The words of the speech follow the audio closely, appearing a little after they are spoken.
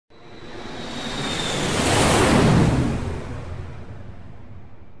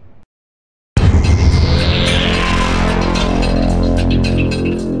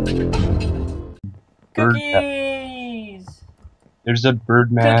There's a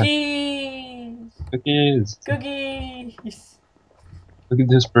bird man. Cookies! Cookies. Cookies! Look at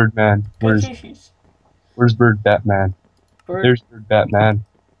this bird man. Cookies! Where's Bird Batman? There's Bird Batman.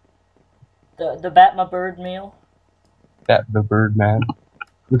 The Batma bird meal. The bird man.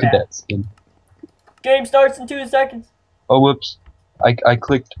 Look at that skin. Game starts in 2 seconds. Oh whoops! I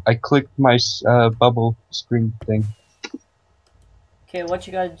clicked my bubble screen thing. Okay, what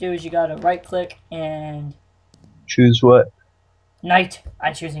you gotta do is you gotta right click and choose what? Night.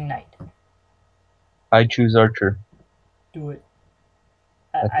 I'm choosing night. I choose Archer. Do it.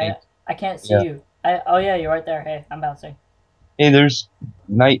 I can't see you. Oh yeah, you're right there. Hey, I'm bouncing. Hey, there's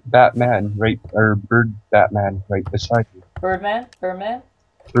Night Batman right, or Bird Batman right beside you. Birdman? Birdman?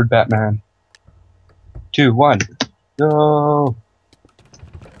 Bird Batman. 2, 1, go!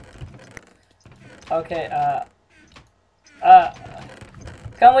 Okay,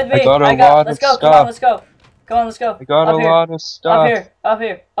 come with me. I got a lot of stuff. Come on, let's go. Come on, let's go. I got a lot of stuff. Up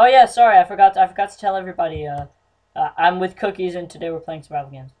here. Oh yeah, sorry, I forgot to tell everybody. I'm with Cookies, and today we're playing survival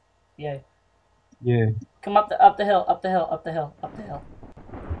games. Yay. Yeah. Come up the hill.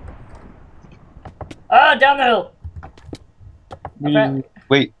 Ah, down the hill.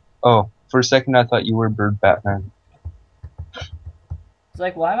 Wait. Oh, for a second I thought you were Bird Batman. It's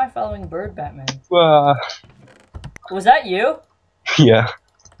like, why am I following Bird Batman? Was that you? Yeah.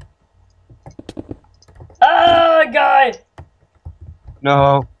 Ah, guy!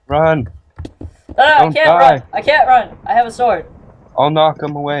 No, run! Ah, I can't run. I can't run. I have a sword. I'll knock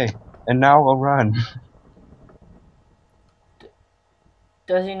him away, and now I'll run.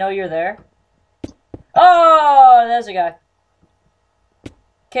 Does he know you're there? Oh, there's a guy.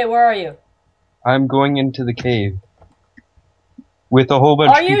 Okay, where are you? I'm going into the cave. With a whole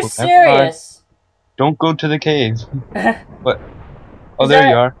bunch of people. Are you serious? Don't go to the cave. What? Oh, there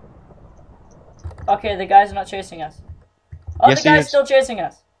you are. Okay, the guy's not chasing us. Oh, yes, the guy's still chasing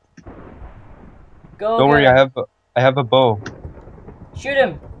us. Go. Don't worry, I have a bow. Shoot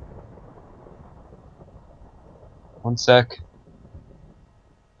him. 1 sec.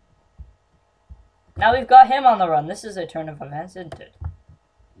 Now we've got him on the run. This is a turn of events, isn't it?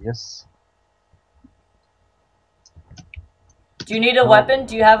 Yes. Do you need a weapon?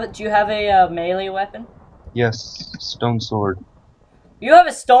 Do you have a melee weapon? Yes, stone sword. You have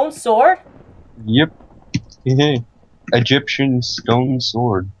a stone sword? Yep. Egyptian stone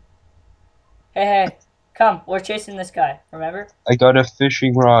sword. Hey, come. We're chasing this guy, remember? I got a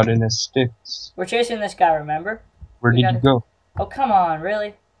fishing rod and a sticks. We're chasing this guy, remember? Where did you go? Oh, come on,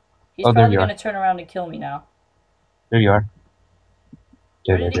 really? He's probably going to turn around and kill me now. There you are.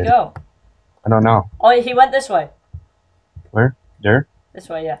 Where did he go? I don't know. Oh, he went this way. Where? There? This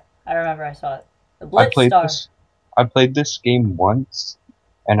way, yeah. I remember I saw it. The Blitz Star. I played this game once,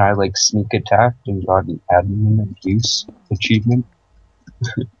 and I like sneak attacked and got an admin abuse achievement.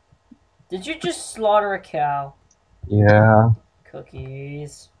 Did you just slaughter a cow? Yeah.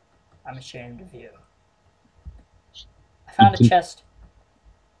 Cookies. I'm ashamed of you. I found a chest.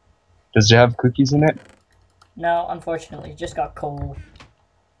 Does it have cookies in it? No, unfortunately. It just got coal.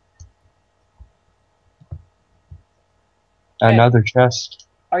 Okay. Another chest.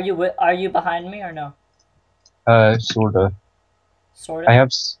 Are you behind me or no? Sorta. Sorta? I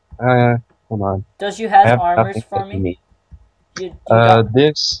have, hold on. Does you have armors for me?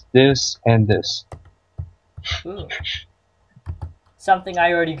 This, and this. Ooh. Something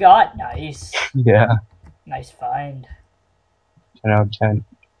I already got. Nice. Yeah. Nice find. 10 out of 10.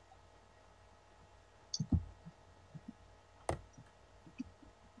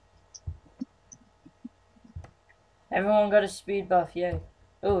 Everyone got a speed buff, yay.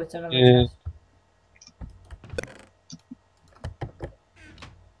 Oh, it's another chest.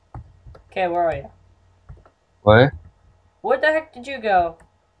 Okay, where are you? What? Where the heck did you go?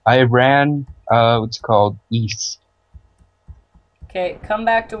 I ran, what's it called, east. Okay, come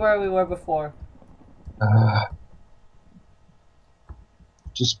back to where we were before.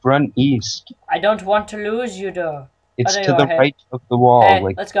 Just run east. I don't want to lose you, though. It's to the right of the wall. Hey,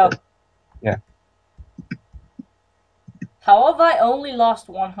 like, let's go. Yeah. How have I only lost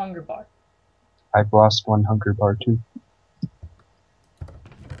 1 hunger bar? I've lost 1 hunger bar too.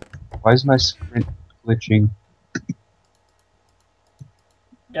 Why is my sprint glitching?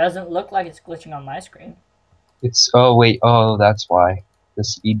 Doesn't look like it's glitching on my screen. It's, oh wait, oh that's why. The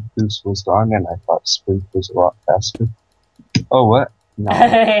speed boost was gone and I thought sprint was a lot faster. Oh what? No.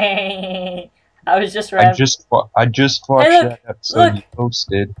 I was just I just watched that episode you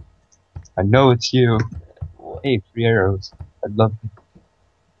posted. I know it's you. Hey, 3 arrows. I'd love it.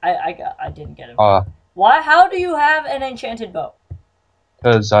 I didn't get it. Why? How do you have an enchanted bow?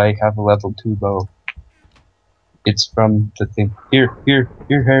 Because I have a level 2 bow. It's from the thing. Here,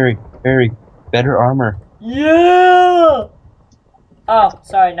 Harry. Harry, better armor. Yeah! Oh,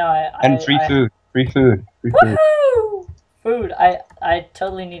 sorry, no, And free food. Free food. Free food. Woohoo! Food, I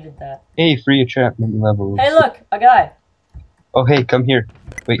totally needed that. Hey, free enchantment levels. Hey, look, a guy. Oh, hey, come here.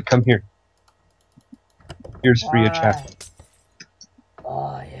 Wait, come here. Here's free enchantment.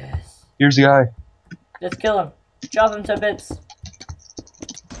 Oh, yes. Here's the guy. Let's kill him. Chop him to bits.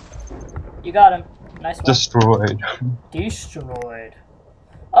 You got him. Nice one. Destroyed. Destroyed.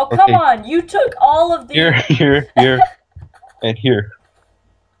 Oh, come on. You took all of the... Here. And here.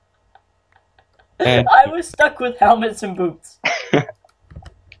 And I was stuck with helmets and boots.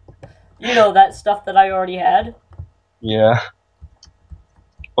 You know, that stuff that I already had. Yeah.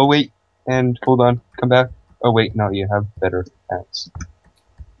 Oh, wait. And hold on. Come back. Oh, wait. No, you have better pants.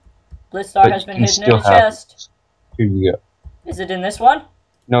 Blitzstar has been hidden in a chest. Here you go. Is it in this one?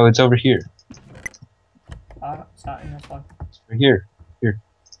 No, it's over here. Oh, it's not in this one. It's over here. Here.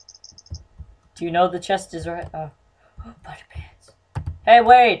 Do you know the chest is right? Oh, butter pants. Hey,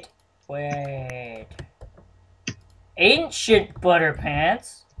 wait. Wait. Ancient butter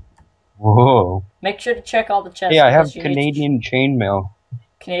pants. Whoa. Make sure to check all the chests. Hey, I have Canadian chainmail.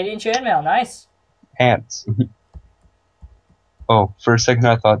 Canadian chainmail, nice. Pants. Oh, for a second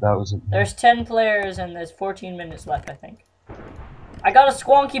I thought that was it. There's 10 players and there's 14 minutes left, I think. I got a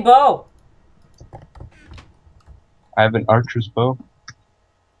squonky bow. I have an archer's bow.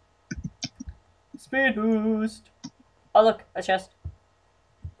 Speed boost. Oh, look, a chest.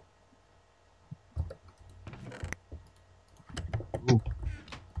 Ooh.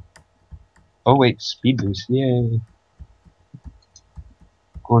 Oh, wait, speed boost. Yay.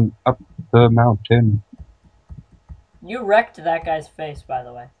 Going up the mountain. You wrecked that guy's face, by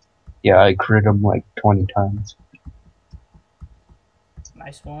the way. Yeah, I crit him like 20 times.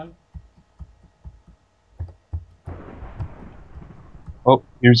 Nice one. Oh,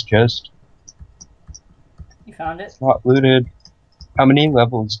 here's chest. You found it? It's not looted. How many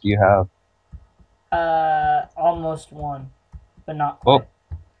levels do you have? Almost one, but not quite.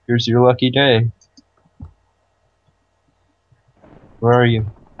 Oh, here's your lucky day. Where are you?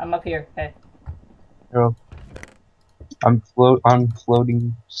 I'm up here. Hey. Oh. I'm on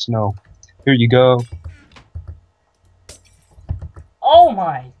floating snow. Here you go. Oh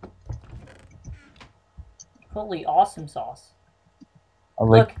my! Holy awesome sauce! I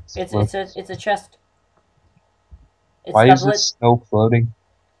like. Look, it's a chest. It's Why is this snow floating?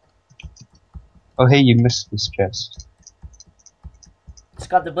 Oh hey, you missed this chest. It's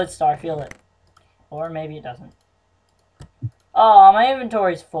got the Blitzstar. Feel it, or maybe it doesn't. Oh, my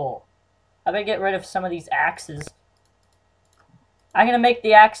inventory's full. I better get rid of some of these axes. I'm gonna make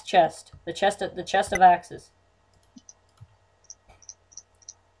the axe chest. The chest of axes.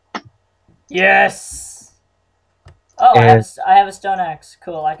 Yes. Oh, I have a stone axe.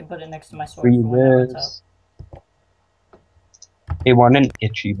 Cool. I can put it next to my sword. Hey, want an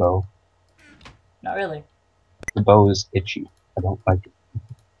itchy bow? Not really. The bow is itchy. I don't like it.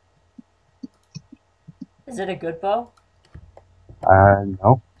 Is it a good bow?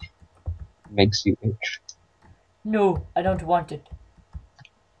 No. It makes you itch. No, I don't want it.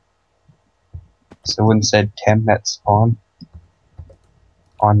 Someone said Tem at spawn.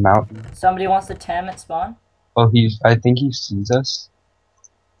 On mountain. Somebody wants the Tem at spawn? Oh, I think he sees us.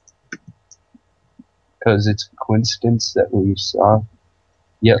 Because it's a coincidence that we saw.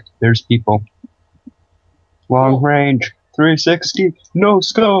 Yep, there's people. Long range, 360, no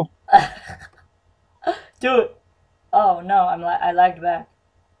scope. Do it. Oh no, I lagged back.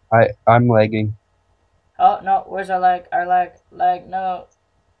 I'm lagging. Oh no, where's our lag? Our lag, no.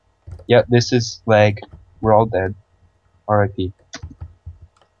 Yep, this is lag. We're all dead. R.I.P.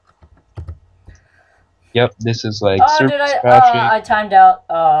 Yep, this is like did I timed out.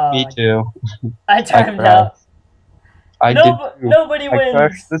 Me too. I timed out. I did too. Nobody wins. I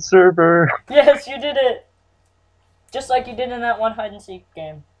crashed the server. Yes, you did it. Just like you did in that one hide and seek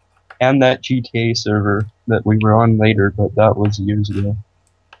game. And that GTA server that we were on later, but that was years ago.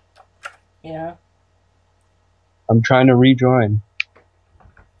 Yeah. I'm trying to rejoin.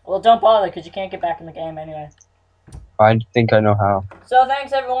 Well, don't bother, because you can't get back in the game anyway. I think I know how. So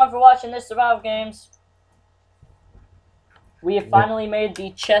thanks everyone for watching this Survival Games. We have finally made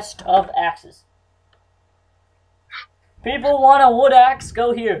the chest of axes. People want a wood axe?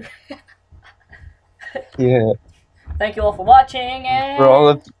 Go here. Yeah. Thank you all for watching, and for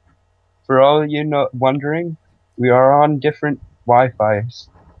all of you wondering, we are on different Wi-Fi's,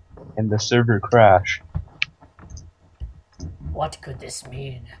 and the server crashed. What could this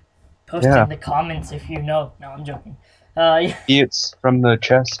mean? Post in the comments if you know. No, I'm joking. It's from the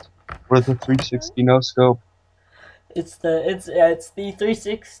chest or the 360 no scope. It's the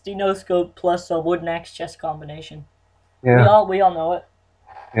 360 no scope plus a wooden axe chest combination. Yeah. We all know it.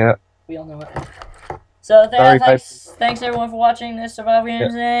 Yeah. We all know it. So Sorry, thanks everyone for watching this survival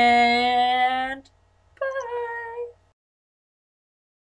games, and